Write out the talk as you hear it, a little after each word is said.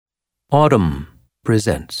Autumn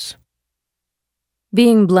presents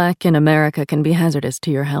Being Black in America Can Be Hazardous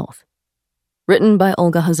to Your Health. Written by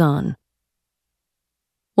Olga Khazan.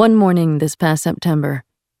 One morning this past September,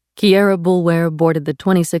 Kiera Boulware boarded the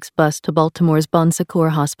 26 bus to Baltimore's Bon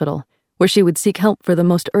Secours Hospital, where she would seek help for the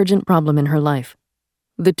most urgent problem in her life,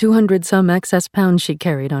 the 200-some excess pounds she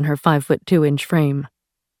carried on her 5'2" frame.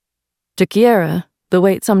 To Kiera, the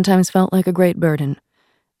weight sometimes felt like a great burden,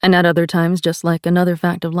 and at other times just like another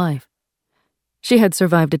fact of life. She had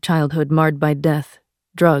survived a childhood marred by death,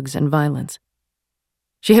 drugs, and violence.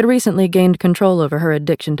 She had recently gained control over her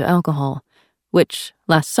addiction to alcohol, which,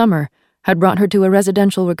 last summer, had brought her to a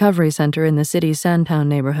residential recovery center in the city's Sandtown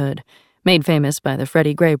neighborhood, made famous by the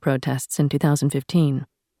Freddie Gray protests in 2015.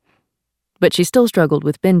 But she still struggled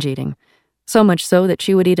with binge eating, so much so that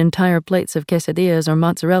she would eat entire plates of quesadillas or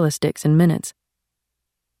mozzarella sticks in minutes.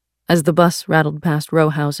 As the bus rattled past row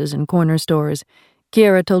houses and corner stores,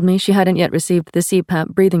 Kiera told me she hadn't yet received the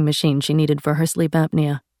CPAP breathing machine she needed for her sleep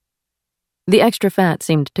apnea. The extra fat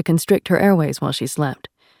seemed to constrict her airways while she slept,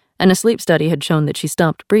 and a sleep study had shown that she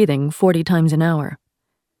stopped breathing 40 times an hour.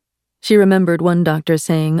 She remembered one doctor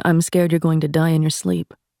saying, "I'm scared you're going to die in your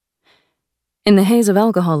sleep." In the haze of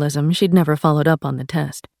alcoholism, she'd never followed up on the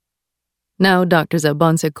test. Now doctors at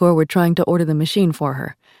Bon Secours were trying to order the machine for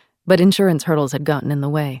her, but insurance hurdles had gotten in the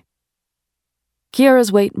way.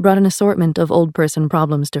 Kiera's weight brought an assortment of old person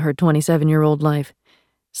problems to her 27-year-old life: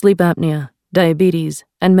 sleep apnea, diabetes,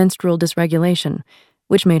 and menstrual dysregulation,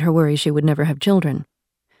 which made her worry she would never have children.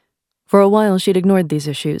 For a while, she'd ignored these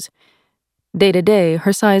issues. Day to day,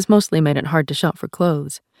 her size mostly made it hard to shop for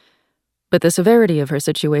clothes. But the severity of her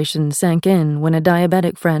situation sank in when a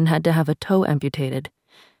diabetic friend had to have a toe amputated.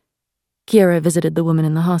 Kiera visited the woman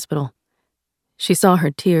in the hospital. She saw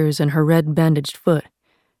her tears and her red bandaged foot,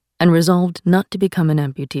 and resolved not to become an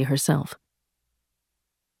amputee herself.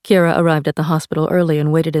 Kiera arrived at the hospital early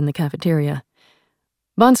and waited in the cafeteria.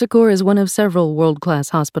 Bon Secours is one of several world-class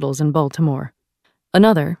hospitals in Baltimore.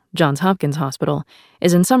 Another, Johns Hopkins Hospital,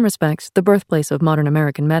 is in some respects the birthplace of modern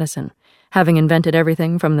American medicine, having invented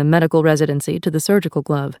everything from the medical residency to the surgical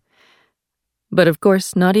glove. But of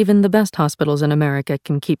course, not even the best hospitals in America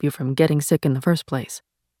can keep you from getting sick in the first place.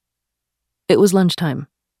 It was lunchtime,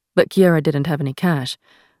 but Kiera didn't have any cash.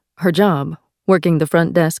 Her job, working the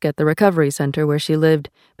front desk at the recovery center where she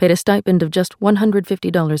lived, paid a stipend of just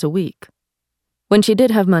 $150 a week. When she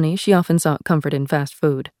did have money, she often sought comfort in fast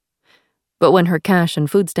food. But when her cash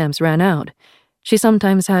and food stamps ran out, she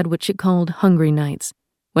sometimes had what she called hungry nights,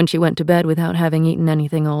 when she went to bed without having eaten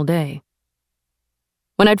anything all day.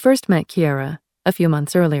 When I'd first met Kiera, a few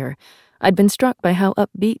months earlier, I'd been struck by how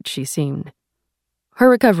upbeat she seemed. Her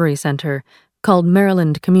recovery center, called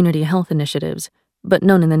Maryland Community Health Initiatives, but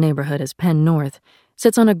known in the neighborhood as Penn North,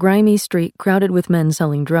 sits on a grimy street crowded with men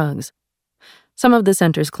selling drugs. Some of the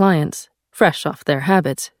center's clients, fresh off their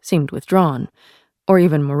habits, seemed withdrawn, or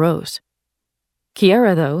even morose.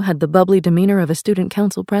 Kiera, though, had the bubbly demeanor of a student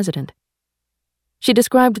council president. She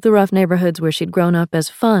described the rough neighborhoods where she'd grown up as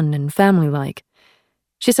fun and family-like.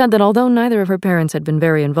 She said that although neither of her parents had been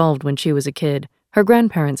very involved when she was a kid, her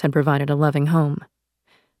grandparents had provided a loving home.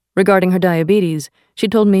 Regarding her diabetes, she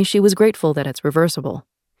told me she was grateful that it's reversible.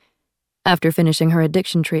 After finishing her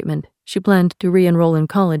addiction treatment, she planned to re-enroll in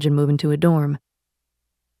college and move into a dorm.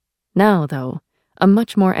 Now, though, a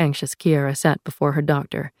much more anxious Kiera sat before her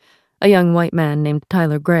doctor, a young white man named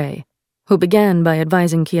Tyler Gray, who began by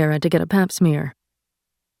advising Kiera to get a pap smear.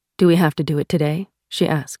 "Do we have to do it today?" she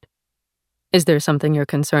asked. "Is there something you're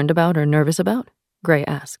concerned about or nervous about?" Gray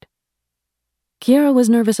asked. Kiera was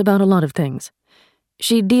nervous about a lot of things.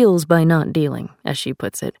 She deals by not dealing, as she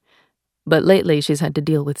puts it, but lately she's had to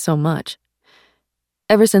deal with so much.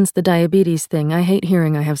 "Ever since the diabetes thing, I hate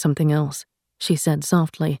hearing I have something else," she said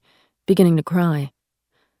softly, beginning to cry.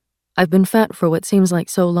 "I've been fat for what seems like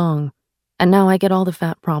so long, and now I get all the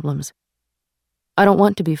fat problems. I don't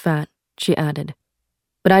want to be fat," she added,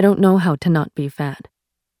 "but I don't know how to not be fat."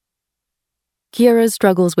 Kiera's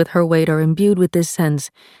struggles with her weight are imbued with this sense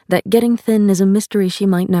that getting thin is a mystery she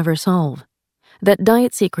might never solve, that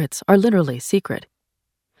diet secrets are literally secret.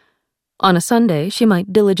 On a Sunday, she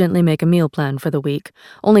might diligently make a meal plan for the week,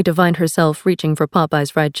 only to find herself reaching for Popeye's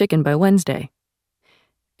fried chicken by Wednesday.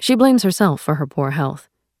 She blames herself for her poor health,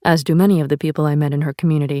 as do many of the people I met in her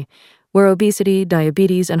community, where obesity,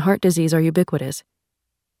 diabetes, and heart disease are ubiquitous.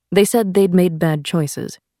 They said they'd made bad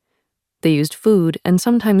choices. They used food and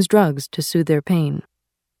sometimes drugs to soothe their pain.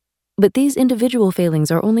 But these individual failings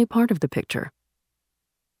are only part of the picture.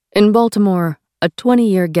 In Baltimore, a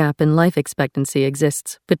 20-year gap in life expectancy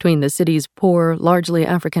exists between the city's poor, largely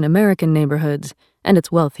African-American neighborhoods and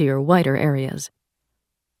its wealthier, whiter areas.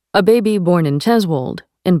 A baby born in Cheswold,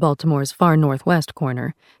 in Baltimore's far northwest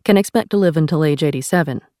corner, can expect to live until age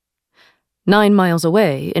 87. 9 miles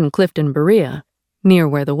away, in Clifton, Berea, near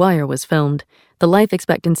where The Wire was filmed, the life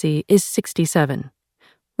expectancy is 67,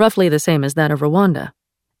 roughly the same as that of Rwanda,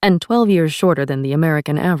 and 12 years shorter than the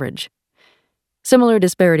American average. Similar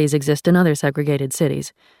disparities exist in other segregated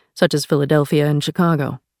cities, such as Philadelphia and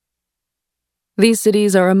Chicago. These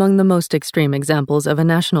cities are among the most extreme examples of a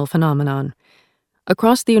national phenomenon.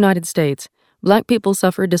 Across the United States, Black people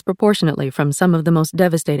suffer disproportionately from some of the most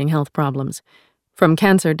devastating health problems, from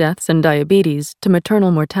cancer deaths and diabetes to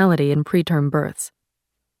maternal mortality and preterm births.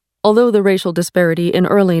 Although the racial disparity in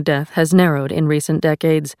early death has narrowed in recent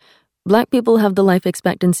decades, Black people have the life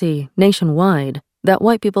expectancy, nationwide, that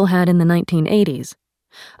white people had in the 1980s,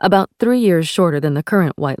 about 3 years shorter than the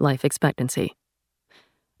current white life expectancy.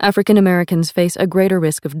 African Americans face a greater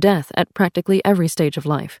risk of death at practically every stage of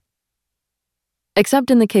life.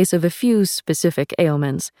 Except in the case of a few specific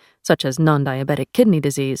ailments, such as non-diabetic kidney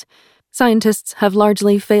disease, scientists have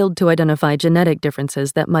largely failed to identify genetic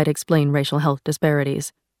differences that might explain racial health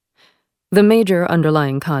disparities. The major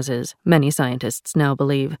underlying causes, many scientists now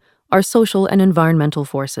believe, are social and environmental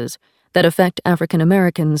forces that affect African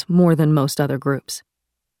Americans more than most other groups.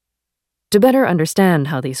 To better understand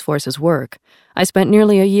how these forces work, I spent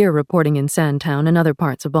nearly a year reporting in Sandtown and other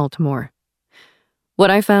parts of Baltimore. What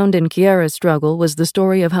I found in Kiara's struggle was the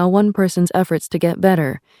story of how one person's efforts to get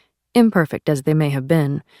better, imperfect as they may have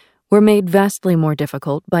been, were made vastly more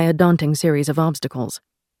difficult by a daunting series of obstacles.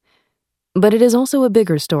 But it is also a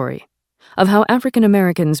bigger story, of how African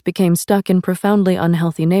Americans became stuck in profoundly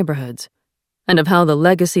unhealthy neighborhoods, and of how the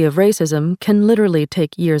legacy of racism can literally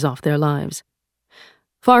take years off their lives.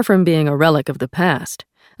 Far from being a relic of the past,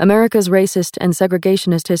 America's racist and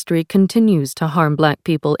segregationist history continues to harm Black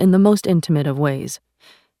people in the most intimate of ways,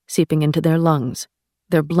 seeping into their lungs,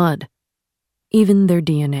 their blood, even their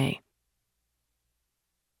DNA.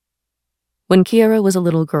 When Kiara was a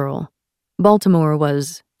little girl, Baltimore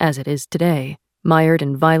was, as it is today, mired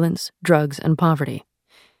in violence, drugs, and poverty.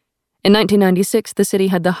 In 1996, the city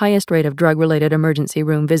had the highest rate of drug-related emergency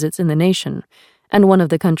room visits in the nation and one of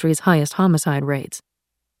the country's highest homicide rates.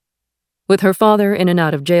 With her father in and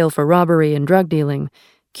out of jail for robbery and drug dealing,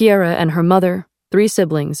 Kiara and her mother, 3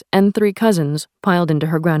 siblings, and 3 cousins piled into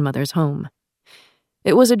her grandmother's home.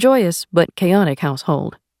 It was a joyous but chaotic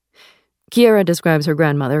household. Kiara describes her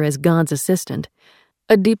grandmother as God's assistant,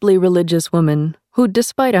 a deeply religious woman who,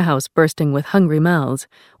 despite a house bursting with hungry mouths,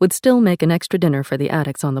 would still make an extra dinner for the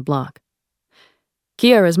addicts on the block.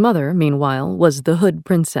 Kiara's mother, meanwhile, was the hood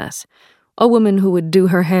princess, a woman who would do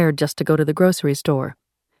her hair just to go to the grocery store.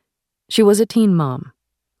 She was a teen mom,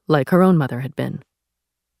 like her own mother had been.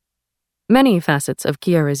 Many facets of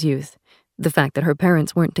Kiara's youth, the fact that her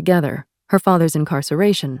parents weren't together, her father's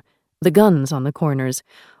incarceration, the guns on the corners,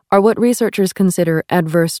 are what researchers consider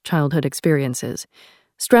adverse childhood experiences,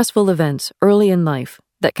 stressful events early in life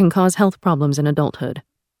that can cause health problems in adulthood.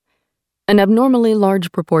 An abnormally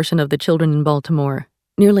large proportion of the children in Baltimore,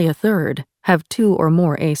 nearly a third, have 2 or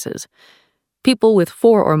more ACEs. People with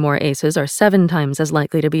 4 or more ACEs are 7 times as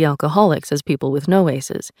likely to be alcoholics as people with no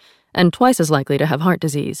ACEs, and twice as likely to have heart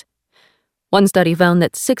disease. One study found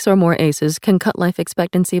that 6 or more ACEs can cut life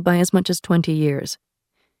expectancy by as much as 20 years.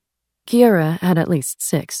 Kiara had at least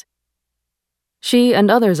 6. She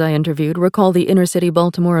and others I interviewed recall the inner-city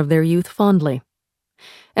Baltimore of their youth fondly.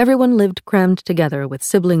 Everyone lived crammed together with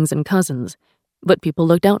siblings and cousins, but people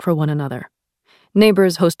looked out for one another.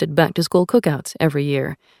 Neighbors hosted back-to-school cookouts every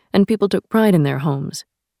year, and people took pride in their homes.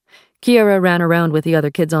 Kiara ran around with the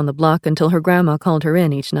other kids on the block until her grandma called her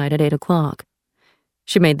in each night at 8 o'clock.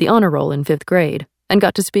 She made the honor roll in 5th grade and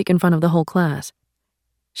got to speak in front of the whole class.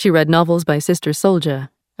 She read novels by Sister Soldier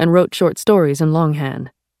and wrote short stories in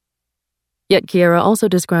longhand. Yet Kiara also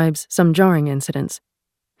describes some jarring incidents.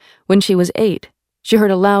 When she was 8, she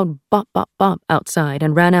heard a loud bop, bop, bop outside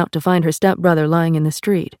and ran out to find her stepbrother lying in the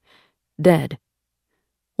street, dead.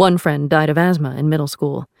 One friend died of asthma in middle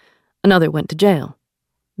school. Another went to jail,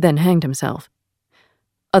 then hanged himself.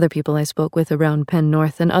 Other people I spoke with around Penn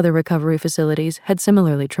North and other recovery facilities had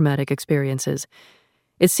similarly traumatic experiences.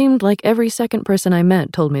 It seemed like every second person I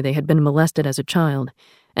met told me they had been molested as a child,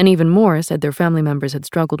 and even more said their family members had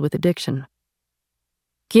struggled with addiction.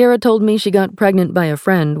 Kiara told me she got pregnant by a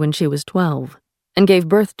friend when she was 12 and gave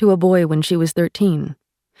birth to a boy when she was 13.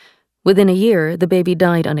 Within a year, the baby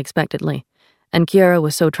died unexpectedly, and Kiara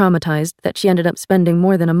was so traumatized that she ended up spending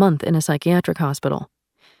more than a month in a psychiatric hospital.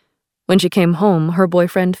 When she came home, her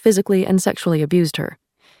boyfriend physically and sexually abused her.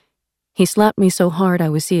 "He slapped me so hard I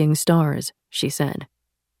was seeing stars," she said.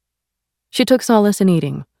 She took solace in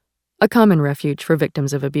eating, a common refuge for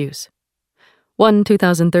victims of abuse. One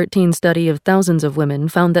 2013 study of thousands of women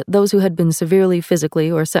found that those who had been severely physically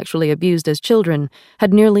or sexually abused as children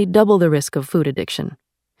had nearly double the risk of food addiction.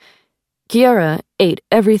 Kiera ate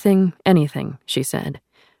everything, anything, she said.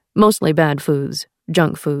 Mostly bad foods,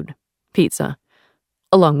 junk food, pizza,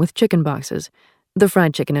 along with chicken boxes, the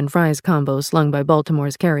fried chicken and fries combo slung by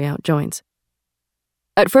Baltimore's carry-out joints.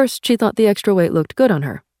 At first, she thought the extra weight looked good on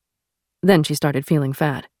her. Then she started feeling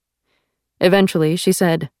fat. Eventually, she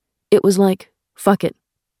said, it was like, fuck it,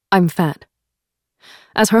 I'm fat.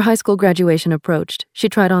 As her high school graduation approached, she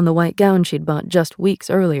tried on the white gown she'd bought just weeks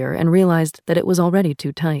earlier and realized that it was already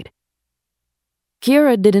too tight.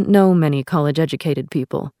 Kiera didn't know many college-educated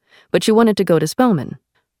people, but she wanted to go to Spelman,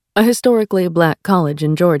 a historically black college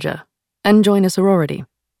in Georgia, and join a sorority.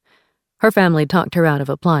 Her family talked her out of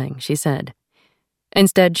applying, she said.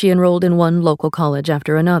 Instead, she enrolled in one local college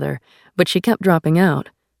after another, but she kept dropping out,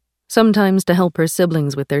 sometimes to help her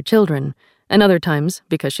siblings with their children, and other times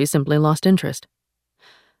because she simply lost interest.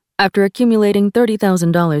 After accumulating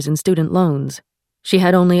 $30,000 in student loans, she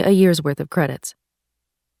had only a year's worth of credits.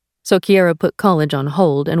 So Kiera put college on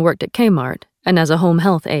hold and worked at Kmart and as a home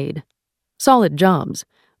health aide. Solid jobs,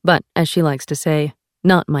 but, as she likes to say,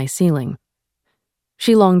 not my ceiling.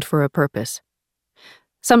 She longed for a purpose.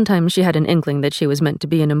 Sometimes she had an inkling that she was meant to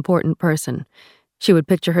be an important person. She would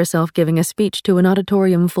picture herself giving a speech to an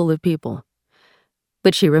auditorium full of people.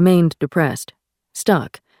 But she remained depressed,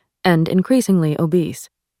 stuck, and increasingly obese.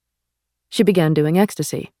 She began doing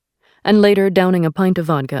ecstasy, and later downing a pint of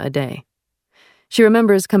vodka a day. She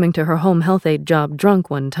remembers coming to her home health aide job drunk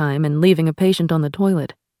one time and leaving a patient on the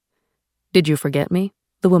toilet. "Did you forget me?"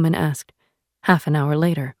 the woman asked, half an hour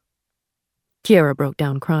later. Kiera broke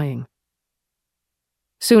down crying.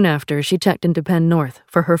 Soon after, she checked into Penn North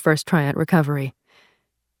for her first try at recovery.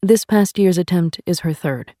 This past year's attempt is her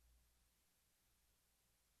third.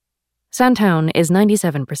 Sandtown is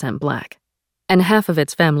 97% black, and half of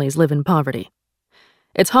its families live in poverty.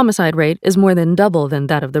 Its homicide rate is more than double than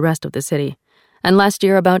that of the rest of the city, and last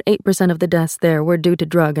year about 8% of the deaths there were due to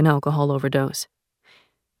drug and alcohol overdose.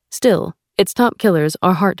 Still, its top killers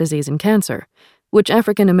are heart disease and cancer, which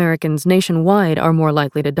African Americans nationwide are more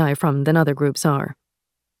likely to die from than other groups are.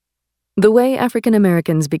 The way African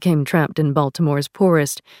Americans became trapped in Baltimore's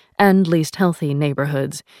poorest and least healthy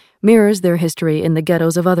neighborhoods mirrors their history in the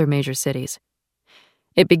ghettos of other major cities.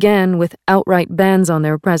 It began with outright bans on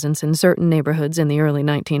their presence in certain neighborhoods in the early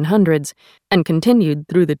 1900s and continued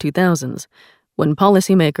through the 2000s, when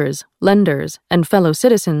policymakers, lenders, and fellow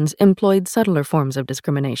citizens employed subtler forms of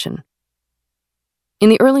discrimination. In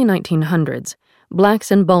the early 1900s,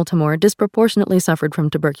 blacks in Baltimore disproportionately suffered from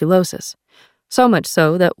tuberculosis, so much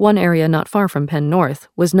so that one area not far from Penn North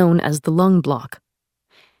was known as the Lung Block.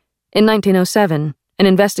 In 1907, an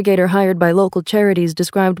investigator hired by local charities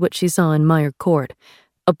described what she saw in Meyer Court,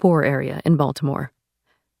 a poor area in Baltimore.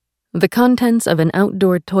 The contents of an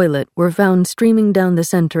outdoor toilet were found streaming down the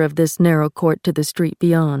center of this narrow court to the street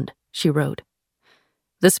beyond, she wrote.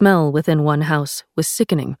 The smell within one house was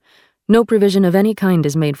sickening. No provision of any kind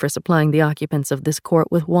is made for supplying the occupants of this court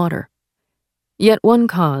with water. Yet one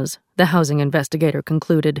cause, the housing investigator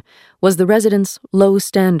concluded, was the residents' low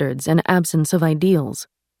standards and absence of ideals.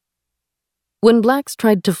 When blacks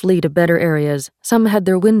tried to flee to better areas, some had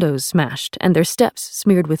their windows smashed and their steps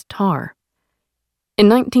smeared with tar. In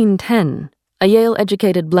 1910, a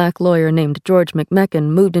Yale-educated black lawyer named George McMecken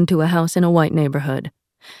moved into a house in a white neighborhood,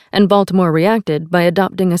 and Baltimore reacted by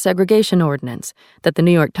adopting a segregation ordinance that the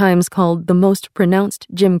New York Times called the most pronounced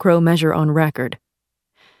Jim Crow measure on record.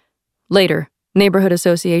 Later, neighborhood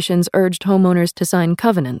associations urged homeowners to sign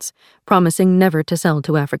covenants, promising never to sell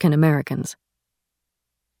to African Americans.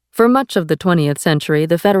 For much of the 20th century,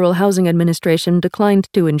 the Federal Housing Administration declined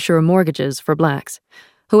to insure mortgages for blacks,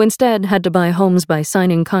 who instead had to buy homes by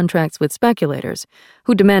signing contracts with speculators,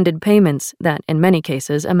 who demanded payments that, in many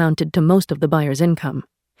cases, amounted to most of the buyer's income.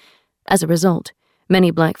 As a result, many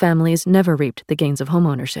black families never reaped the gains of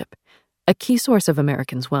homeownership, a key source of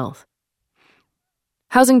Americans' wealth.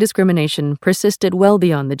 Housing discrimination persisted well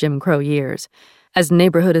beyond the Jim Crow years, as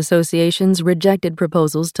neighborhood associations rejected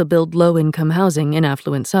proposals to build low-income housing in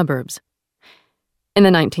affluent suburbs. In the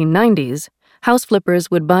 1990s, house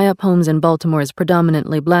flippers would buy up homes in Baltimore's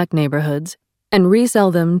predominantly black neighborhoods and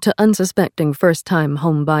resell them to unsuspecting first-time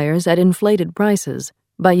home buyers at inflated prices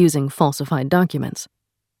by using falsified documents.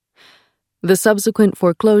 The subsequent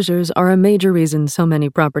foreclosures are a major reason so many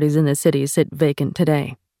properties in the city sit vacant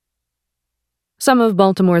today. Some of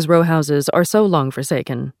Baltimore's row houses are so long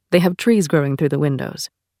forsaken, they have trees growing through the windows.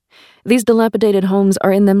 These dilapidated homes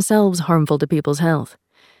are in themselves harmful to people's health.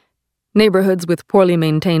 Neighborhoods with poorly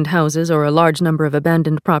maintained houses or a large number of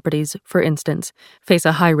abandoned properties, for instance, face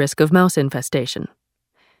a high risk of mouse infestation.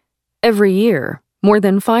 Every year, more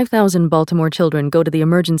than 5,000 Baltimore children go to the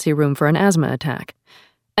emergency room for an asthma attack.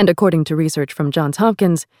 And according to research from Johns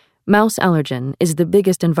Hopkins, mouse allergen is the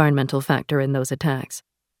biggest environmental factor in those attacks.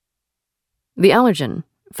 The allergen,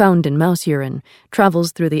 found in mouse urine,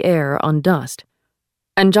 travels through the air on dust.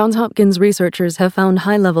 And Johns Hopkins researchers have found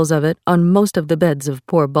high levels of it on most of the beds of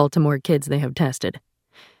poor Baltimore kids they have tested.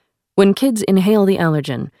 When kids inhale the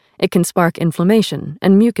allergen, it can spark inflammation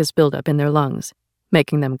and mucus buildup in their lungs,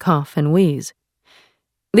 making them cough and wheeze.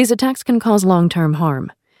 These attacks can cause long-term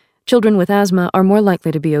harm. Children with asthma are more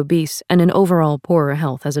likely to be obese and in overall poorer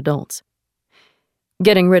health as adults.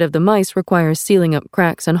 Getting rid of the mice requires sealing up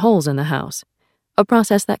cracks and holes in the house, a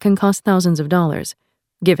process that can cost thousands of dollars,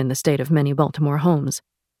 given the state of many Baltimore homes.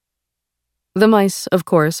 The mice, of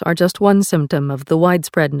course, are just one symptom of the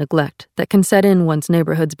widespread neglect that can set in once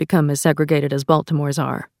neighborhoods become as segregated as Baltimore's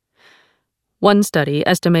are. One study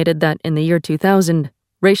estimated that in the year 2000,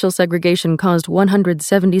 racial segregation caused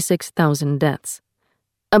 176,000 deaths,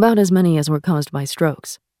 about as many as were caused by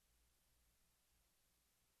strokes.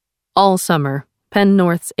 All summer, Penn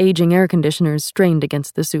North's aging air conditioners strained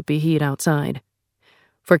against the soupy heat outside.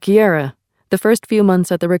 For Kiera, the first few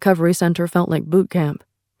months at the recovery center felt like boot camp.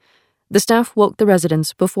 The staff woke the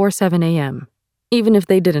residents before 7 a.m., even if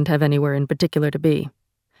they didn't have anywhere in particular to be.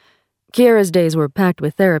 Kiera's days were packed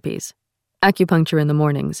with therapies, acupuncture in the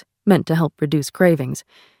mornings, meant to help reduce cravings,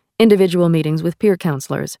 individual meetings with peer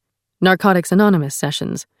counselors, Narcotics Anonymous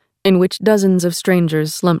sessions, in which dozens of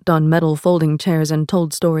strangers slumped on metal folding chairs and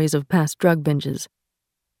told stories of past drug binges.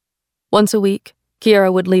 Once a week,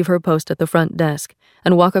 Kiera would leave her post at the front desk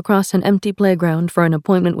and walk across an empty playground for an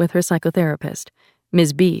appointment with her psychotherapist,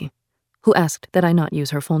 Ms. B, who asked that I not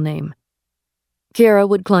use her full name. Kiera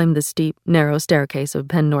would climb the steep, narrow staircase of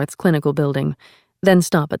Penn North's clinical building, then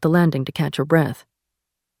stop at the landing to catch her breath.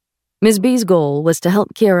 Ms. B's goal was to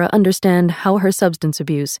help Kiera understand how her substance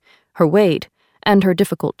abuse, her weight, and her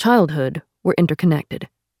difficult childhood were interconnected.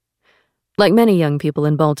 Like many young people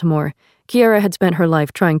in Baltimore, Kiera had spent her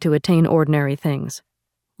life trying to attain ordinary things.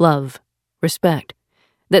 Love, respect,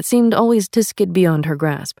 that seemed always to skid beyond her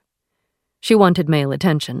grasp. She wanted male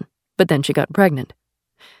attention, but then she got pregnant.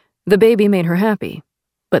 The baby made her happy,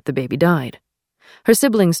 but the baby died. Her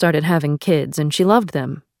siblings started having kids, and she loved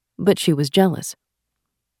them, but she was jealous.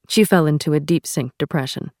 She fell into a deep-sink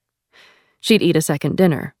depression. She'd eat a second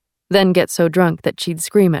dinner, then get so drunk that she'd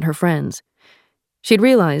scream at her friends. She'd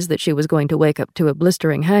realize that she was going to wake up to a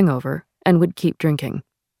blistering hangover and would keep drinking.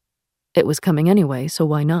 It was coming anyway, so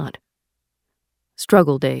why not?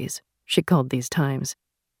 Struggle days, she called these times.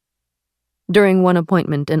 During one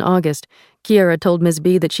appointment in August, Kiera told Ms.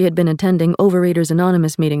 B that she had been attending Overeaters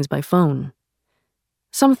Anonymous meetings by phone.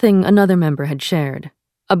 Something another member had shared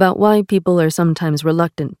about why people are sometimes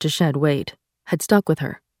reluctant to shed weight had stuck with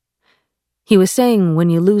her. He was saying when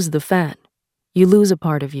you lose the fat, you lose a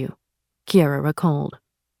part of you, Kiera recalled.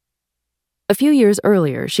 A few years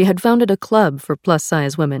earlier, she had founded a club for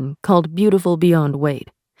plus-size women called Beautiful Beyond Weight,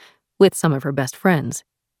 with some of her best friends.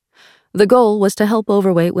 The goal was to help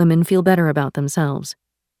overweight women feel better about themselves.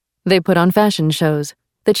 They put on fashion shows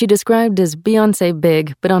that she described as Beyoncé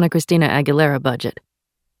big but on a Christina Aguilera budget.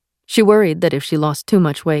 She worried that if she lost too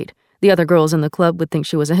much weight, the other girls in the club would think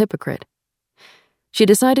she was a hypocrite. She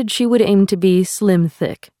decided she would aim to be slim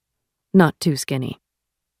thick, not too skinny.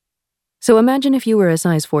 So imagine if you were a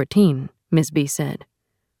size 14, Ms. B said.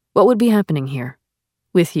 What would be happening here?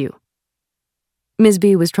 With you. Ms.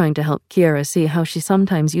 B was trying to help Kiera see how she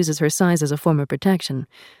sometimes uses her size as a form of protection,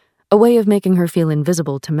 a way of making her feel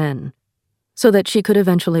invisible to men, so that she could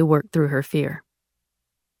eventually work through her fear.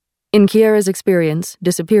 In Kiera's experience,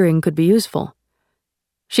 disappearing could be useful.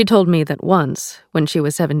 She told me that once, when she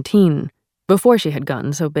was 17, before she had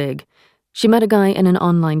gotten so big, she met a guy in an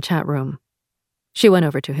online chat room. She went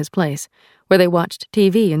over to his place, where they watched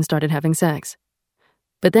TV and started having sex.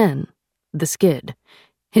 But then, the skid,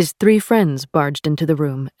 his 3 friends barged into the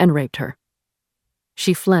room and raped her.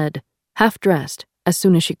 She fled, half-dressed, as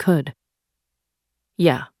soon as she could.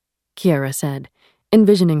 Yeah, Kiera said,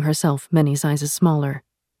 envisioning herself many sizes smaller.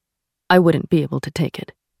 I wouldn't be able to take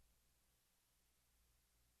it.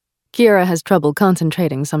 Kiera has trouble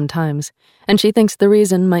concentrating sometimes, and she thinks the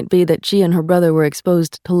reason might be that she and her brother were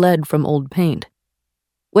exposed to lead from old paint.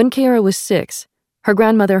 When Kiera was 6, her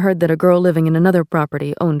grandmother heard that a girl living in another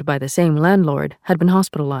property owned by the same landlord had been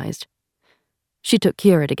hospitalized. She took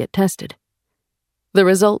Kiera to get tested. The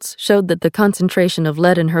results showed that the concentration of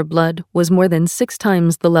lead in her blood was more than 6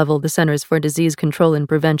 times the level the Centers for Disease Control and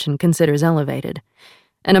Prevention considers elevated,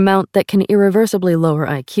 an amount that can irreversibly lower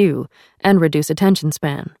IQ and reduce attention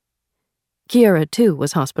span. Kiera, too,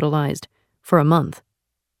 was hospitalized for a month.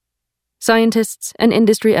 Scientists and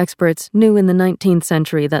industry experts knew in the 19th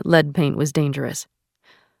century that lead paint was dangerous.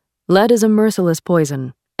 Lead is a merciless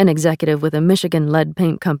poison, an executive with a Michigan lead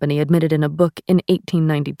paint company admitted in a book in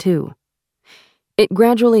 1892. It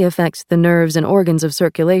gradually affects the nerves and organs of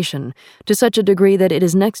circulation to such a degree that it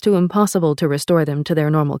is next to impossible to restore them to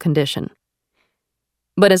their normal condition.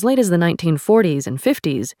 But as late as the 1940s and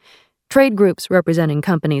 50s, trade groups representing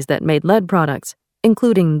companies that made lead products,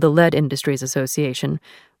 including the Lead Industries Association,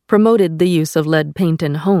 promoted the use of lead paint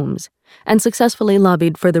in homes and successfully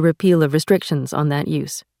lobbied for the repeal of restrictions on that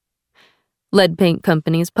use. Lead paint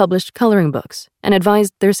companies published coloring books and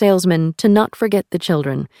advised their salesmen to not forget the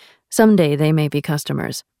children. Someday they may be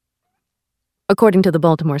customers. According to the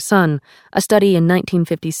Baltimore Sun, a study in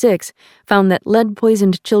 1956 found that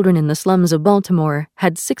lead-poisoned children in the slums of Baltimore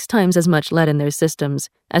had 6 times as much lead in their systems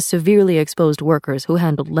as severely exposed workers who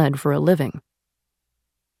handled lead for a living.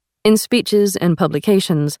 In speeches and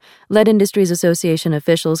publications, Lead Industries Association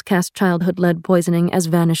officials cast childhood lead poisoning as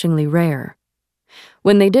vanishingly rare.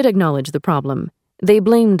 When they did acknowledge the problem, they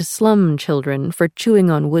blamed slum children for chewing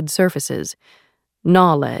on wood surfaces,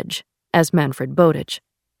 knowledge, as Manfred Bowditch,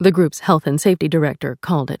 the group's health and safety director,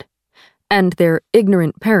 called it, and their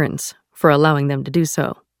ignorant parents for allowing them to do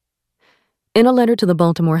so. In a letter to the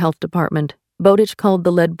Baltimore Health Department, Bowditch called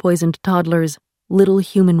the lead-poisoned toddlers little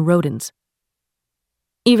human rodents.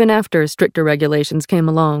 Even after stricter regulations came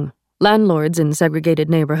along, landlords in segregated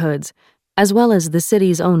neighborhoods, as well as the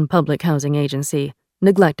city's own public housing agency,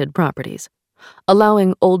 neglected properties,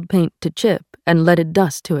 allowing old paint to chip and leaded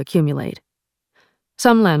dust to accumulate.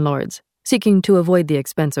 Some landlords, seeking to avoid the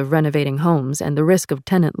expense of renovating homes and the risk of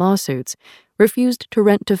tenant lawsuits, refused to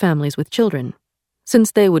rent to families with children,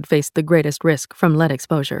 since they would face the greatest risk from lead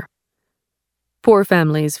exposure. Poor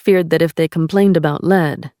families feared that if they complained about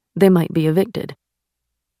lead, they might be evicted.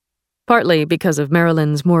 Partly because of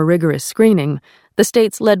Maryland's more rigorous screening, the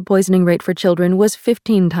state's lead poisoning rate for children was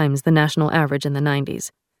 15 times the national average in the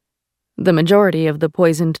 90s. The majority of the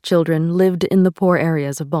poisoned children lived in the poor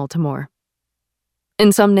areas of Baltimore.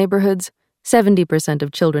 In some neighborhoods, 70%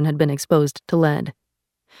 of children had been exposed to lead.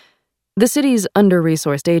 The city's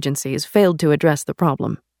under-resourced agencies failed to address the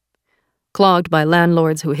problem. Clogged by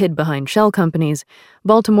landlords who hid behind shell companies,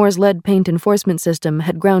 Baltimore's lead paint enforcement system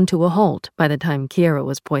had ground to a halt by the time Kiera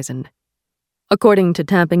was poisoned. According to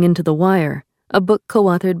Tapping Into the Wire, a book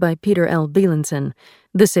co-authored by Peter L. Bielenson,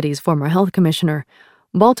 the city's former health commissioner,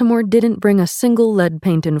 Baltimore didn't bring a single lead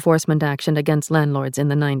paint enforcement action against landlords in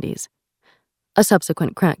the 90s. A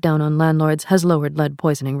subsequent crackdown on landlords has lowered lead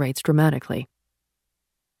poisoning rates dramatically.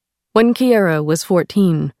 When Kiera was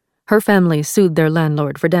 14, her family sued their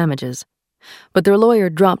landlord for damages, but their lawyer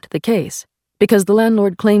dropped the case because the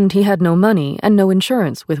landlord claimed he had no money and no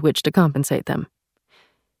insurance with which to compensate them.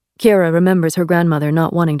 Kiera remembers her grandmother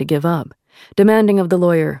not wanting to give up, demanding of the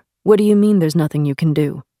lawyer, "What do you mean there's nothing you can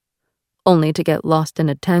do?" Only to get lost in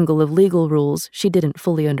a tangle of legal rules she didn't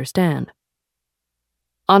fully understand.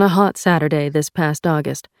 On a hot Saturday this past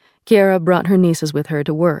August, Kiera brought her nieces with her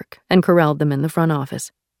to work and corralled them in the front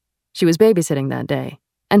office. She was babysitting that day,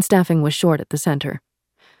 and staffing was short at the center.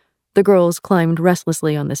 The girls climbed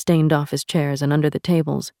restlessly on the stained office chairs and under the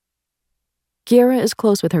tables. Kiera is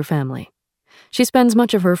close with her family. She spends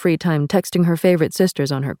much of her free time texting her favorite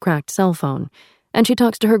sisters on her cracked cell phone, and she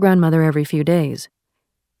talks to her grandmother every few days.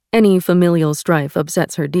 Any familial strife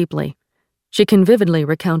upsets her deeply. She can vividly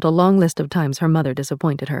recount a long list of times her mother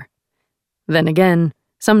disappointed her. Then again,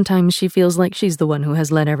 sometimes she feels like she's the one who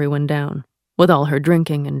has let everyone down, with all her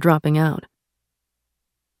drinking and dropping out.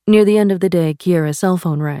 Near the end of the day, Kiera's cell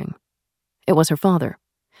phone rang. It was her father,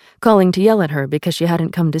 calling to yell at her because she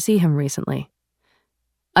hadn't come to see him recently.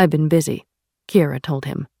 "I've been busy," Kiera told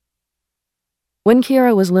him. When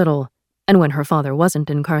Kiera was little, and when her father wasn't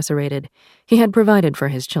incarcerated, he had provided for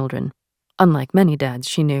his children, unlike many dads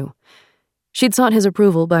she knew. She'd sought his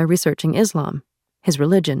approval by researching Islam, his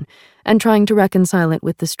religion, and trying to reconcile it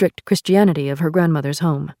with the strict Christianity of her grandmother's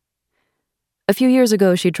home. A few years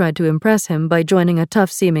ago, she tried to impress him by joining a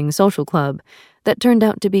tough-seeming social club that turned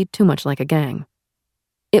out to be too much like a gang.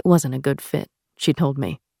 It wasn't a good fit, she told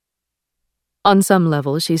me. On some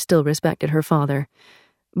level, she still respected her father,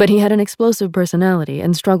 but he had an explosive personality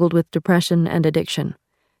and struggled with depression and addiction.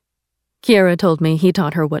 Kiera told me he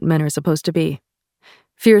taught her what men are supposed to be: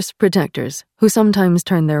 fierce protectors who sometimes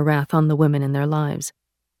turn their wrath on the women in their lives.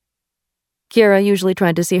 Kiera usually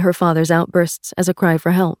tried to see her father's outbursts as a cry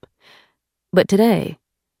for help, but today,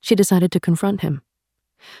 she decided to confront him.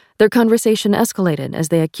 Their conversation escalated as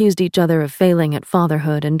they accused each other of failing at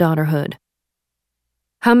fatherhood and daughterhood.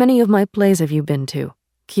 "How many of my plays have you been to?"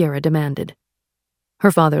 Kiera demanded.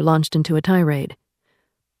 Her father launched into a tirade.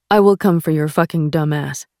 "I will come for your fucking dumb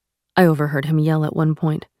ass," I overheard him yell at one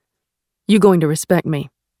point. "You going to respect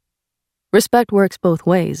me?" "Respect works both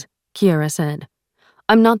ways," Kiera said.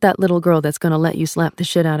 "I'm not that little girl that's gonna let you slap the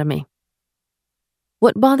shit out of me."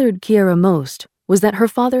 What bothered Kiera most was that her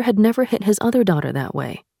father had never hit his other daughter that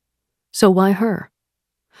way. So why her?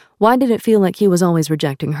 Why did it feel like he was always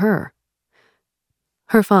rejecting her?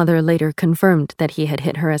 Her father later confirmed that he had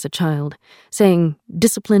hit her as a child, saying,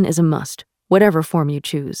 "Discipline is a must, whatever form you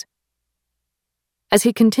choose." As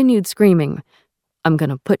he continued screaming, "I'm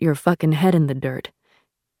gonna put your fucking head in the dirt,"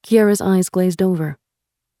 Kiera's eyes glazed over.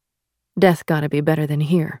 "Death gotta be better than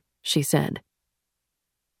here," she said.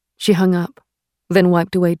 She hung up, then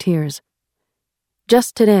wiped away tears.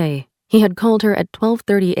 Just today, he had called her at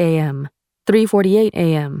 12:30 a.m., 3:48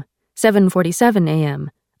 a.m., 7:47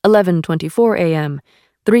 a.m., 11:24 a.m.,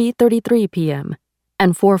 3:33 p.m.,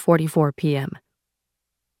 and 4:44 p.m.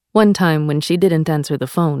 One time when she didn't answer the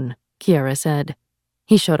phone, Kiera said,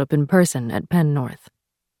 he showed up in person at Penn North.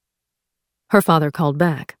 Her father called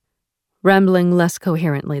back, rambling less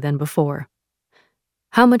coherently than before.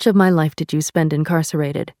 "How much of my life did you spend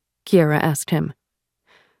incarcerated?" Kiera asked him.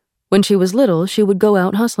 When she was little, she would go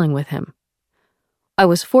out hustling with him. "I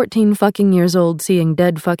was 14 fucking years old seeing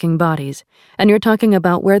dead fucking bodies, and you're talking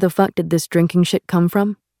about where the fuck did this drinking shit come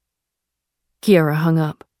from?" Kiera hung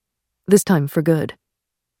up, this time for good.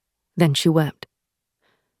 Then she wept.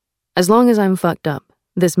 "As long as I'm fucked up,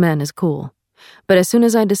 this man is cool. But as soon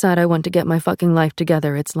as I decide I want to get my fucking life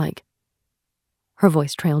together, it's like..." Her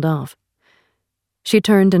voice trailed off. She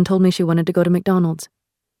turned and told me she wanted to go to McDonald's.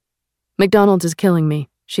 "McDonald's is killing me,"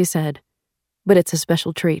 she said, "but it's a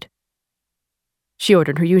special treat." She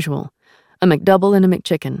ordered her usual, a McDouble and a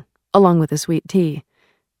McChicken, along with a sweet tea,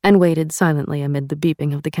 and waited silently amid the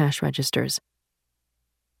beeping of the cash registers.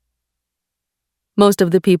 Most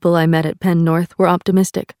of the people I met at Penn North were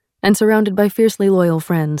optimistic and surrounded by fiercely loyal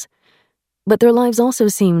friends, but their lives also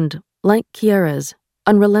seemed, like Kiera's,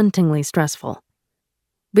 unrelentingly stressful.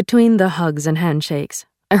 Between the hugs and handshakes,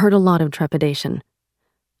 I heard a lot of trepidation.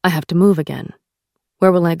 I have to move again.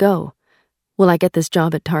 Where will I go? Will I get this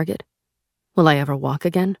job at Target? Will I ever walk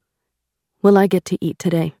again? Will I get to eat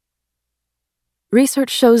today? Research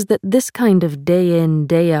shows that this kind of day-in,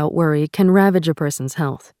 day-out worry can ravage a person's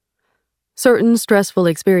health. Certain stressful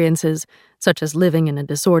experiences, such as living in a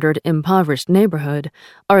disordered, impoverished neighborhood,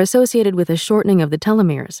 are associated with a shortening of the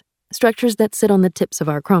telomeres, structures that sit on the tips of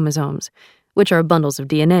our chromosomes, which are bundles of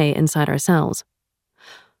DNA inside our cells.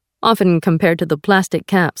 Often compared to the plastic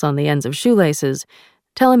caps on the ends of shoelaces,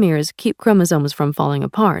 telomeres keep chromosomes from falling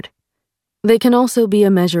apart. They can also be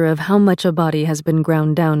a measure of how much a body has been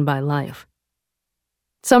ground down by life.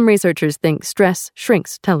 Some researchers think stress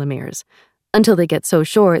shrinks telomeres until they get so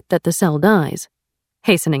short that the cell dies,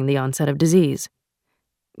 hastening the onset of disease.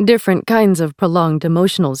 Different kinds of prolonged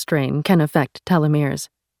emotional strain can affect telomeres.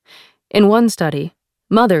 In one study,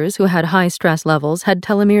 mothers who had high stress levels had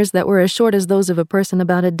telomeres that were as short as those of a person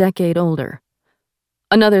about a decade older.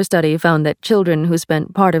 Another study found that children who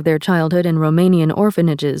spent part of their childhood in Romanian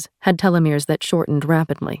orphanages had telomeres that shortened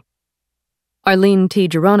rapidly. Arlene T.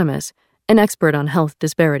 Geronimus, an expert on health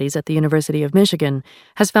disparities at the University of Michigan,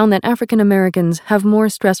 has found that African Americans have more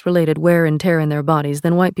stress-related wear and tear in their bodies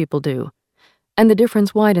than white people do, and the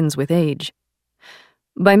difference widens with age.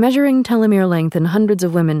 By measuring telomere length in hundreds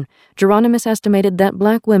of women, Geronimus estimated that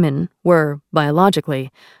black women were,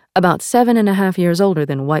 biologically, about 7.5 years older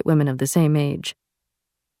than white women of the same age.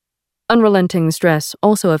 Unrelenting stress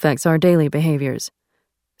also affects our daily behaviors.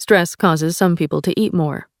 Stress causes some people to eat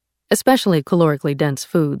more, especially calorically dense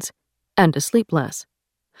foods, and to sleep less.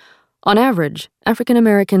 On average, African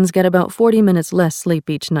Americans get about 40 minutes less sleep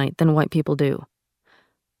each night than white people do.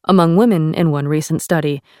 Among women in one recent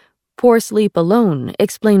study, poor sleep alone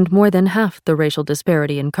explained more than half the racial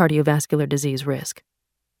disparity in cardiovascular disease risk.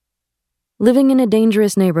 Living in a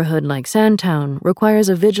dangerous neighborhood like Sandtown requires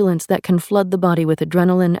a vigilance that can flood the body with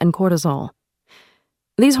adrenaline and cortisol.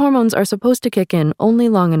 These hormones are supposed to kick in only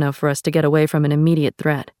long enough for us to get away from an immediate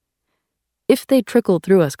threat. If they trickle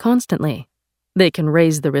through us constantly, they can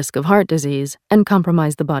raise the risk of heart disease and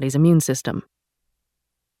compromise the body's immune system.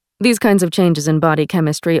 These kinds of changes in body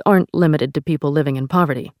chemistry aren't limited to people living in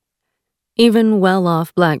poverty. Even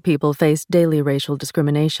well-off black people face daily racial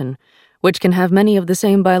discrimination, which can have many of the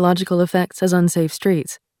same biological effects as unsafe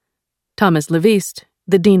streets. Thomas Leviste,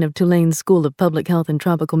 the dean of Tulane's School of Public Health and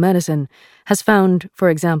Tropical Medicine, has found, for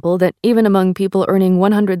example, that even among people earning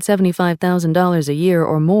 $175,000 a year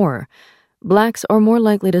or more, blacks are more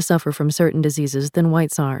likely to suffer from certain diseases than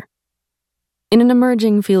whites are. In an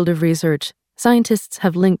emerging field of research, scientists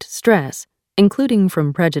have linked stress, including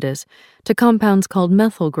from prejudice, to compounds called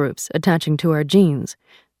methyl groups attaching to our genes,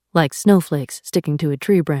 like snowflakes sticking to a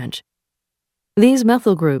tree branch. These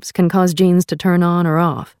methyl groups can cause genes to turn on or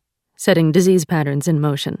off, setting disease patterns in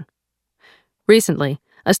motion. Recently,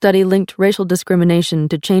 a study linked racial discrimination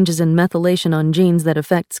to changes in methylation on genes that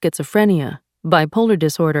affect schizophrenia, bipolar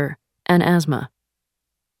disorder, and asthma.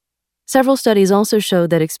 Several studies also showed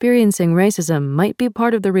that experiencing racism might be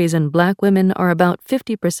part of the reason black women are about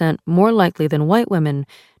 50% more likely than white women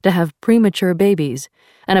to have premature babies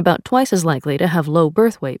and about twice as likely to have low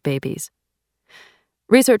birth weight babies.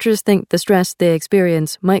 Researchers think the stress they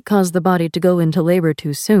experience might cause the body to go into labor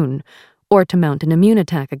too soon or to mount an immune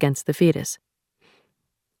attack against the fetus.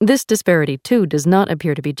 This disparity, too, does not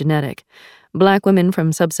appear to be genetic. Black women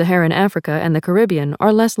from sub-Saharan Africa and the Caribbean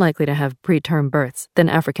are less likely to have preterm births than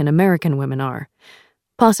African American women are,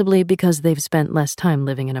 possibly because they've spent less time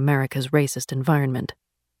living in America's racist environment.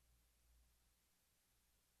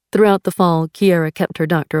 Throughout the fall, Kiera kept her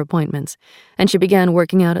doctor appointments, and she began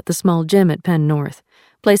working out at the small gym at Penn North,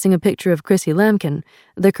 placing a picture of Chrissy Lampkin,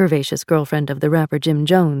 the curvaceous girlfriend of the rapper Jim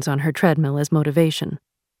Jones, on her treadmill as motivation.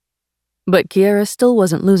 But Kiera still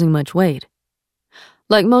wasn't losing much weight.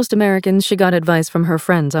 Like most Americans, she got advice from her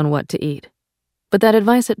friends on what to eat. But that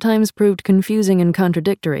advice at times proved confusing and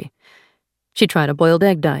contradictory. She tried a boiled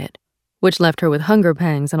egg diet, which left her with hunger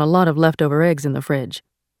pangs and a lot of leftover eggs in the fridge.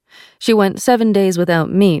 She went 7 days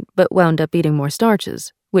without meat, but wound up eating more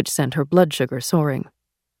starches, which sent her blood sugar soaring.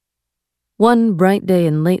 One bright day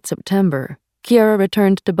in late September, Kiera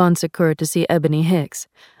returned to Bon Secours to see Ebony Hicks,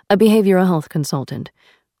 a behavioral health consultant,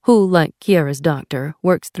 who, like Kiera's doctor,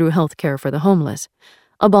 works through health care for the homeless,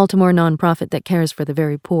 a Baltimore nonprofit that cares for the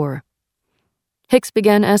very poor. Hicks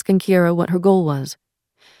began asking Kiera what her goal was.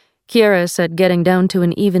 Kiera said getting down to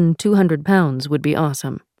an even 200 pounds would be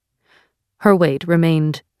awesome. Her weight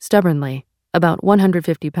remained, stubbornly, about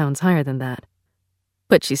 150 pounds higher than that.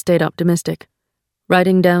 But she stayed optimistic,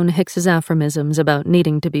 writing down Hicks's aphorisms about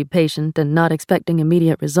needing to be patient and not expecting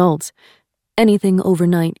immediate results. Anything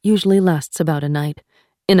overnight usually lasts about a night,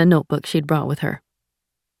 in a notebook she'd brought with her.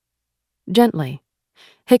 Gently,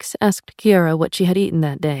 Hicks asked Kiera what she had eaten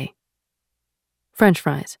that day. "French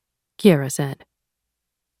fries," Kiera said.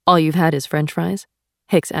 "All you've had is French fries?"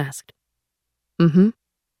 Hicks asked. "Mm-hmm."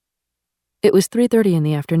 It was 3:30 in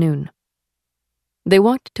the afternoon. They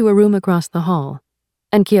walked to a room across the hall,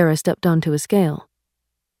 and Kiera stepped onto a scale.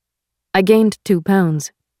 "I gained 2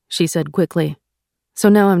 pounds," she said quickly, "so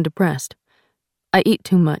now I'm depressed. I eat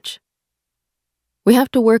too much." "We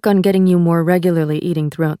have to work on getting you more regularly eating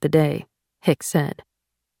throughout the day," Hicks said.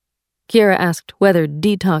 Kiera asked whether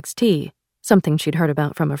detox tea, something she'd heard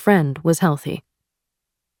about from a friend, was healthy.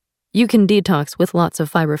 "You can detox with lots of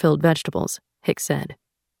fiber-filled vegetables," Hicks said.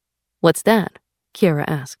 "What's that?" Kiera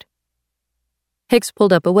asked. Hicks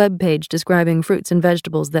pulled up a web page describing fruits and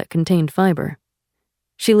vegetables that contained fiber.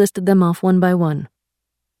 She listed them off one by one.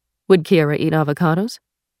 Would Kiera eat avocados?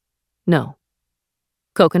 No.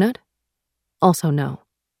 Coconut? Also no.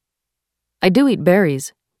 "I do eat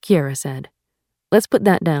berries," Kiera said. "Let's put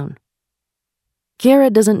that down."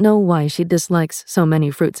 Kiera doesn't know why she dislikes so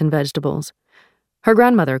many fruits and vegetables. Her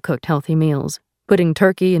grandmother cooked healthy meals, putting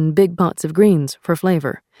turkey in big pots of greens for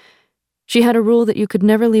flavor. She had a rule that you could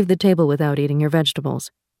never leave the table without eating your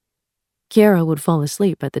vegetables. Kiera would fall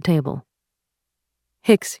asleep at the table.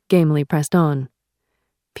 Hicks gamely pressed on.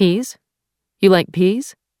 "Peas? You like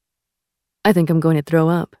peas?" "I think I'm going to throw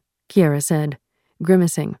up," Kiera said,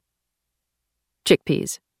 grimacing.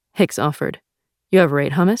 "Chickpeas," Hicks offered. "You ever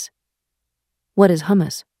ate hummus?" "What is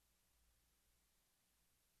hummus?"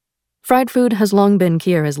 Fried food has long been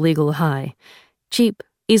Kiera's legal high. Cheap,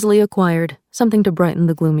 easily acquired, something to brighten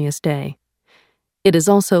the gloomiest day. It is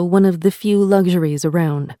also one of the few luxuries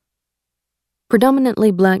around.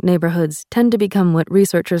 Predominantly black neighborhoods tend to become what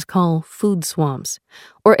researchers call food swamps,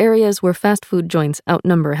 or areas where fast food joints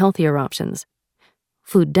outnumber healthier options.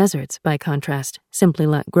 Food deserts, by contrast, simply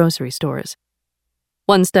lack grocery stores.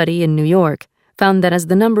 One study in New York found that as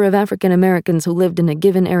the number of African Americans who lived in a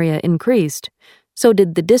given area increased, so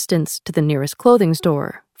did the distance to the nearest clothing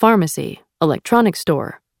store, pharmacy, electronics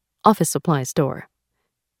store, office supply store.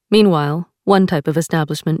 Meanwhile, one type of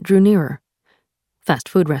establishment drew nearer: fast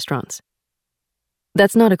food restaurants.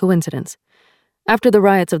 That's not a coincidence. After the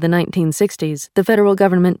riots of the 1960s, the federal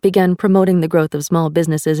government began promoting the growth of small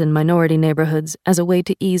businesses in minority neighborhoods as a way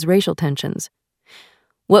to ease racial tensions.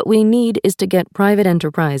 What we need is to get private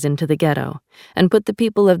enterprise into the ghetto and put the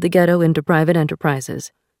people of the ghetto into private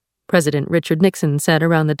enterprises, President Richard Nixon said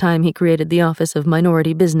around the time he created the Office of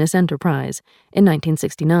Minority Business Enterprise in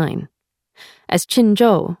 1969. As Chin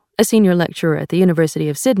Zhou, a senior lecturer at the University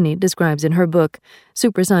of Sydney, describes in her book,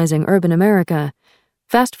 Supersizing Urban America,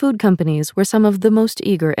 fast food companies were some of the most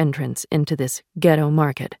eager entrants into this ghetto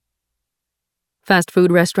market. Fast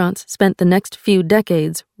food restaurants spent the next few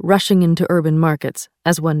decades rushing into urban markets,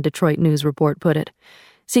 as one Detroit News report put it,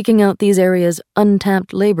 seeking out these areas'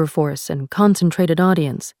 untapped labor force and concentrated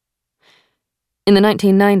audience. In the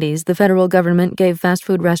 1990s, the federal government gave fast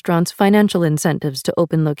food restaurants financial incentives to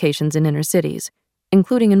open locations in inner cities,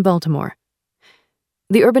 including in Baltimore.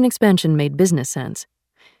 The urban expansion made business sense.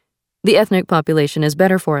 The ethnic population is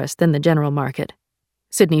better for us than the general market.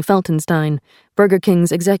 Sidney Feltenstein, Burger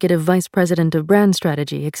King's executive vice president of brand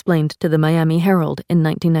strategy, explained to the Miami Herald in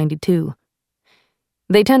 1992.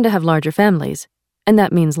 They tend to have larger families, and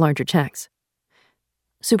that means larger checks.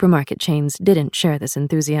 Supermarket chains didn't share this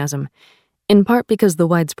enthusiasm, in part because the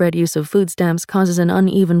widespread use of food stamps causes an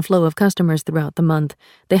uneven flow of customers throughout the month.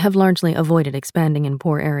 They have largely avoided expanding in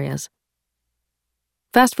poor areas.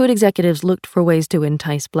 Fast food executives looked for ways to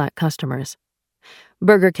entice black customers.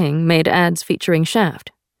 Burger King made ads featuring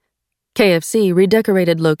Shaft. KFC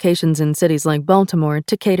redecorated locations in cities like Baltimore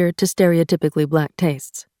to cater to stereotypically black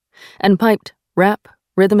tastes, and piped rap,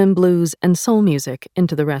 rhythm and blues, and soul music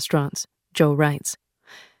into the restaurants, Joe writes.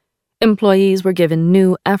 Employees were given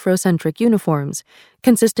new Afrocentric uniforms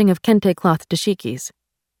consisting of kente cloth dashikis.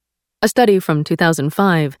 A study from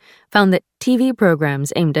 2005 found that TV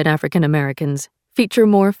programs aimed at African Americans feature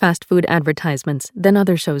more fast food advertisements than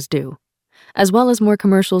other shows do, as well as more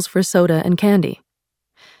commercials for soda and candy.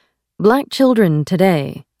 Black children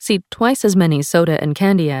today see twice as many soda and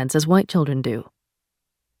candy ads as white children do.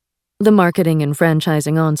 The marketing and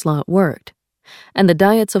franchising onslaught worked, and the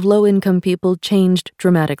diets of low-income people changed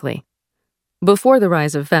dramatically. Before the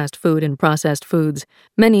rise of fast food and processed foods,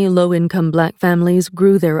 many low-income black families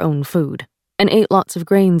grew their own food and ate lots of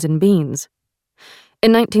grains and beans.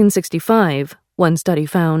 In 1965, one study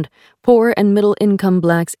found poor and middle-income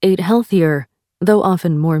blacks ate healthier, though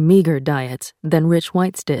often more meager diets than rich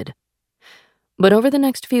whites did. But over the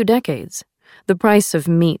next few decades, the price of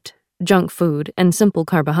meat, junk food, and simple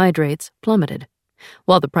carbohydrates plummeted,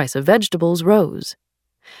 while the price of vegetables rose.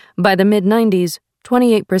 By the mid-90s,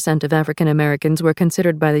 28% of African Americans were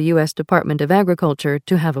considered by the U.S. Department of Agriculture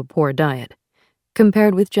to have a poor diet,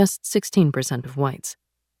 compared with just 16% of whites.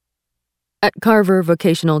 At Carver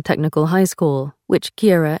Vocational Technical High School, which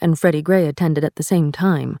Kiera and Freddie Gray attended at the same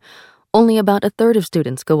time, only about a third of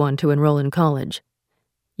students go on to enroll in college.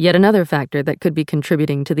 Yet another factor that could be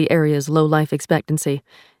contributing to the area's low life expectancy,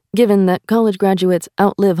 given that college graduates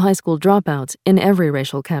outlive high school dropouts in every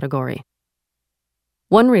racial category.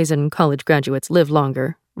 One reason college graduates live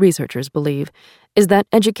longer, researchers believe, is that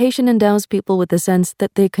education endows people with the sense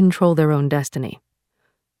that they control their own destiny.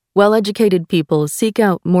 Well-educated people seek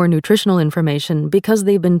out more nutritional information because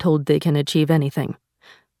they've been told they can achieve anything.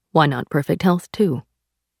 Why not perfect health, too?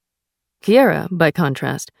 Kiera, by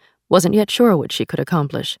contrast, wasn't yet sure what she could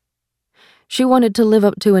accomplish. She wanted to live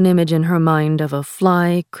up to an image in her mind of a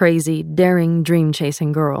fly, crazy, daring,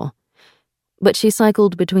 dream-chasing girl. But she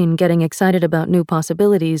cycled between getting excited about new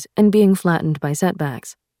possibilities and being flattened by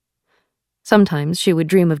setbacks. Sometimes she would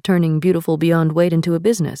dream of turning beautiful beyond weight into a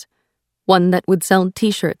business, one that would sell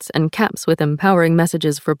t-shirts and caps with empowering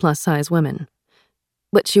messages for plus-size women.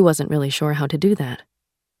 But she wasn't really sure how to do that.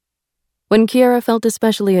 When Kiera felt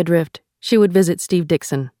especially adrift, she would visit Steve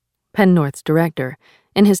Dixon, Penn North's director,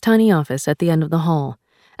 in his tiny office at the end of the hall,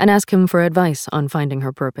 and ask him for advice on finding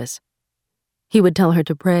her purpose. He would tell her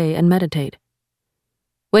to pray and meditate.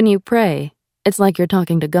 When you pray, it's like you're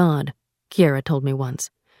talking to God, Kiera told me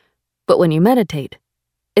once. But when you meditate,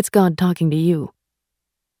 it's God talking to you.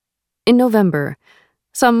 In November,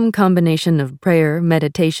 some combination of prayer,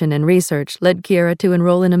 meditation, and research led Kiera to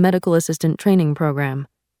enroll in a medical assistant training program.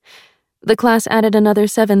 The class added another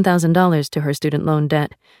 $7,000 to her student loan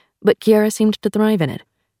debt, but Kiera seemed to thrive in it.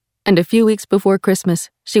 And a few weeks before Christmas,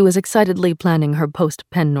 she was excitedly planning her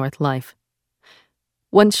post-Penn North life.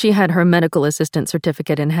 Once she had her medical assistant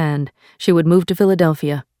certificate in hand, she would move to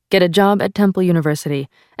Philadelphia, get a job at Temple University,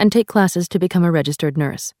 and take classes to become a registered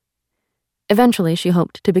nurse. Eventually, she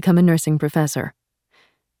hoped to become a nursing professor.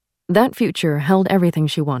 That future held everything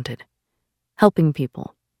she wanted: helping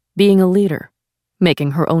people, being a leader,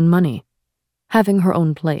 making her own money, having her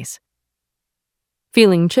own place.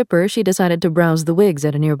 Feeling chipper, she decided to browse the wigs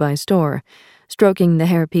at a nearby store, stroking the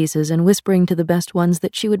hair pieces and whispering to the best ones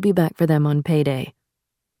that she would be back for them on payday.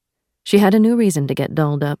 She had a new reason to get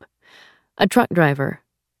dolled up. A truck driver,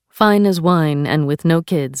 fine as wine and with no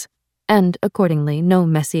kids, and, accordingly, no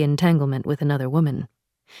messy entanglement with another woman.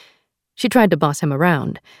 She tried to boss him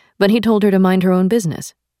around, but he told her to mind her own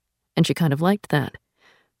business, and she kind of liked that.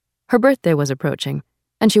 Her birthday was approaching,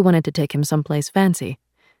 and she wanted to take him someplace fancy.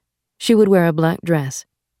 She would wear a black dress,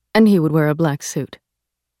 and he would wear a black suit.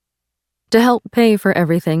 To help pay for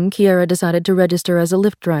everything, Kiera decided to register as a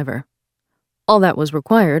Lyft driver. All that was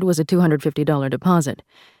required was a $250 deposit.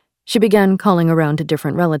 She began calling around to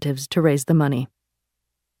different relatives to raise the money.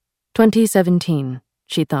 2017,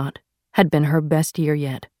 she thought, had been her best year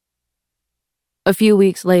yet. A few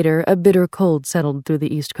weeks later, a bitter cold settled through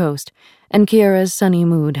the East Coast, and Kiera's sunny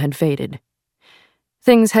mood had faded.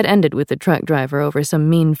 Things had ended with the truck driver over some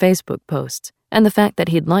mean Facebook posts and the fact that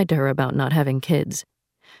he'd lied to her about not having kids.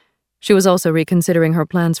 She was also reconsidering her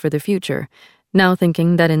plans for the future, now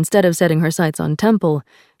thinking that instead of setting her sights on Temple,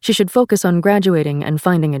 she should focus on graduating and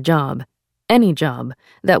finding a job, any job,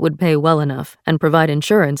 that would pay well enough and provide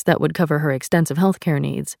insurance that would cover her extensive healthcare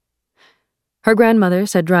needs. Her grandmother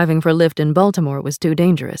said driving for Lyft in Baltimore was too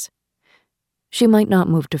dangerous. She might not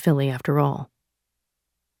move to Philly after all.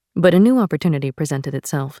 But a new opportunity presented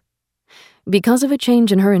itself. Because of a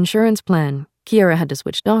change in her insurance plan, Kiera had to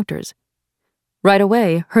switch doctors. Right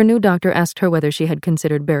away, her new doctor asked her whether she had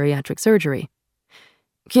considered bariatric surgery.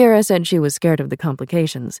 Kiera said she was scared of the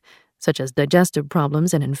complications, such as digestive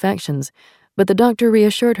problems and infections, but the doctor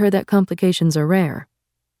reassured her that complications are rare.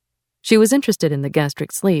 She was interested in the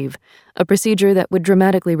gastric sleeve, a procedure that would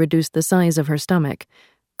dramatically reduce the size of her stomach,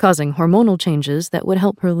 causing hormonal changes that would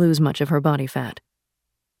help her lose much of her body fat.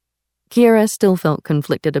 Kiera still felt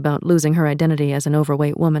conflicted about losing her identity as an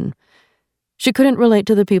overweight woman. She couldn't relate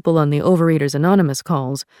to the people on the Overeaters Anonymous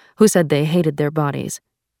calls who said they hated their bodies.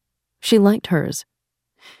 She liked hers.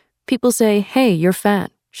 People say, "Hey, you're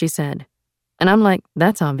fat," she said. And I'm like,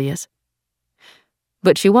 that's obvious.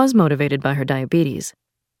 But she was motivated by her diabetes,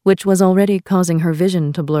 which was already causing her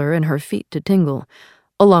vision to blur and her feet to tingle,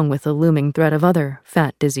 along with the looming threat of other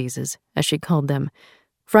fat diseases, as she called them,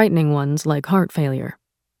 frightening ones like heart failure.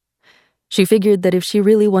 She figured that if she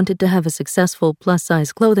really wanted to have a successful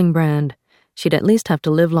plus-size clothing brand, she'd at least have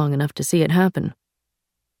to live long enough to see it happen.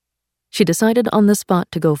 She decided on the spot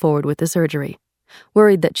to go forward with the surgery,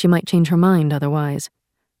 worried that she might change her mind otherwise.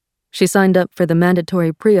 She signed up for the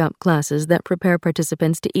mandatory pre-op classes that prepare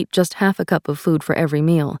participants to eat just half a cup of food for every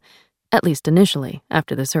meal, at least initially,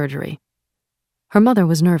 after the surgery. Her mother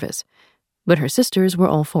was nervous, but her sisters were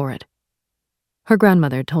all for it. Her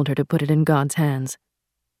grandmother told her to put it in God's hands.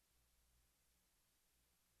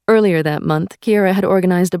 Earlier that month, Kiera had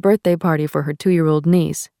organized a birthday party for her 2-year-old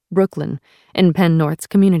niece, Brooklyn, in Penn North's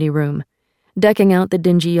community room, decking out the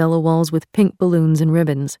dingy yellow walls with pink balloons and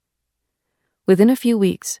ribbons. Within a few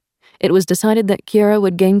weeks, it was decided that Kiera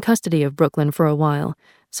would gain custody of Brooklyn for a while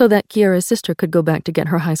so that Kiera's sister could go back to get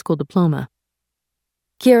her high school diploma.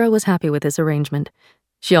 Kiera was happy with this arrangement.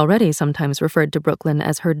 She already sometimes referred to Brooklyn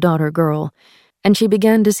as her daughter girl, and she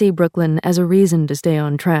began to see Brooklyn as a reason to stay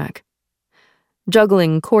on track.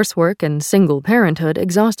 Juggling coursework and single parenthood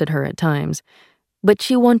exhausted her at times, but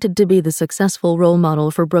she wanted to be the successful role model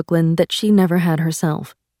for Brooklyn that she never had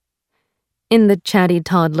herself. In the chatty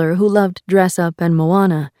toddler who loved dress up and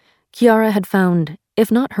Moana, Kiera had found,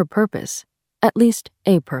 if not her purpose, at least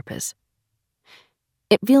a purpose.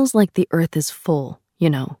 "It feels like the earth is full, you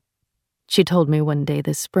know," she told me one day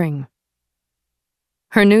this spring.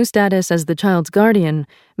 Her new status as the child's guardian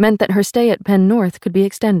meant that her stay at Penn North could be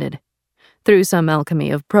extended, through some alchemy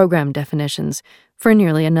of program definitions, for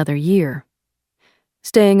nearly another year.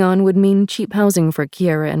 Staying on would mean cheap housing for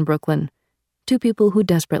Kiera and Brooklyn, two people who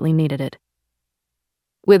desperately needed it.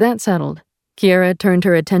 With that settled, Kiera turned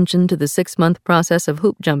her attention to the 6-month process of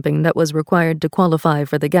hoop jumping that was required to qualify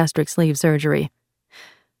for the gastric sleeve surgery.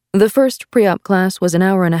 The first pre-op class was an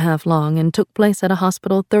hour and a half long and took place at a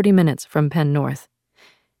hospital 30 minutes from Penn North.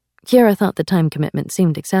 Kiera thought the time commitment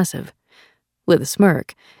seemed excessive. With a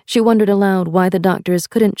smirk, she wondered aloud why the doctors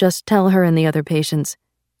couldn't just tell her and the other patients,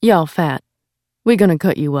 "Y'all fat. We gonna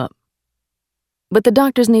cut you up." But the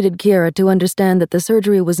doctors needed Kiera to understand that the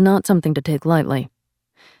surgery was not something to take lightly.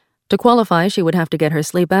 To qualify, she would have to get her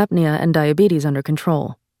sleep apnea and diabetes under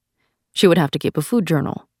control. She would have to keep a food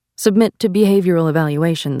journal, submit to behavioral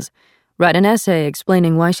evaluations, write an essay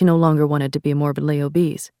explaining why she no longer wanted to be morbidly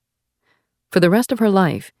obese. For the rest of her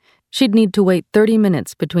life, she'd need to wait 30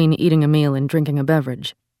 minutes between eating a meal and drinking a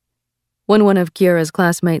beverage. When one of Kiera's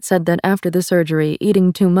classmates said that after the surgery,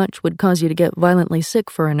 eating too much would cause you to get violently sick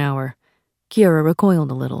for an hour, Kiera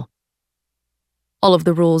recoiled a little. All of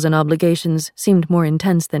the rules and obligations seemed more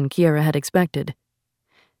intense than Kiera had expected.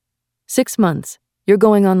 6 months. You're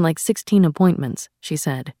going on like 16 appointments, she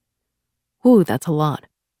said. Whew, that's a lot.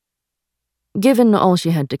 Given all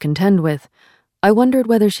she had to contend with, I wondered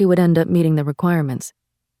whether she would end up meeting the requirements.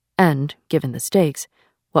 And, given the stakes,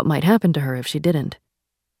 what might happen to her if she didn't.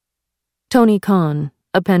 Tony Khan,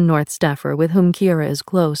 a Penn North staffer with whom Kiera is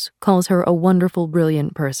close, calls her a wonderful,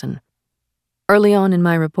 brilliant person. Early on in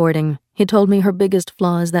my reporting, he told me her biggest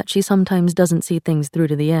flaw is that she sometimes doesn't see things through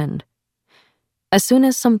to the end. As soon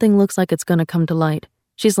as something looks like it's gonna come to light,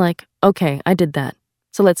 she's like, okay, I did that,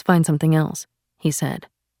 so let's find something else, he said.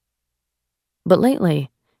 But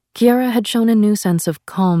lately, Kiera had shown a new sense of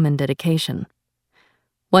calm and dedication.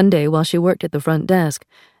 One day, while she worked at the front desk,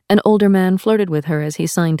 an older man flirted with her as he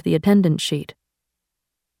signed the attendance sheet.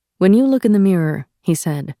 When you look in the mirror, he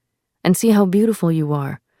said, and see how beautiful you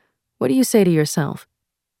are, what do you say to yourself?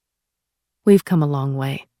 We've come a long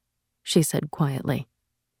way, she said quietly.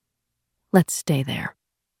 Let's stay there.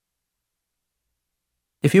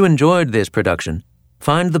 If you enjoyed this production,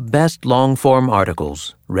 find the best long-form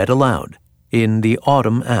articles read aloud in the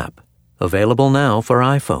Autumn app, available now for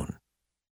iPhone.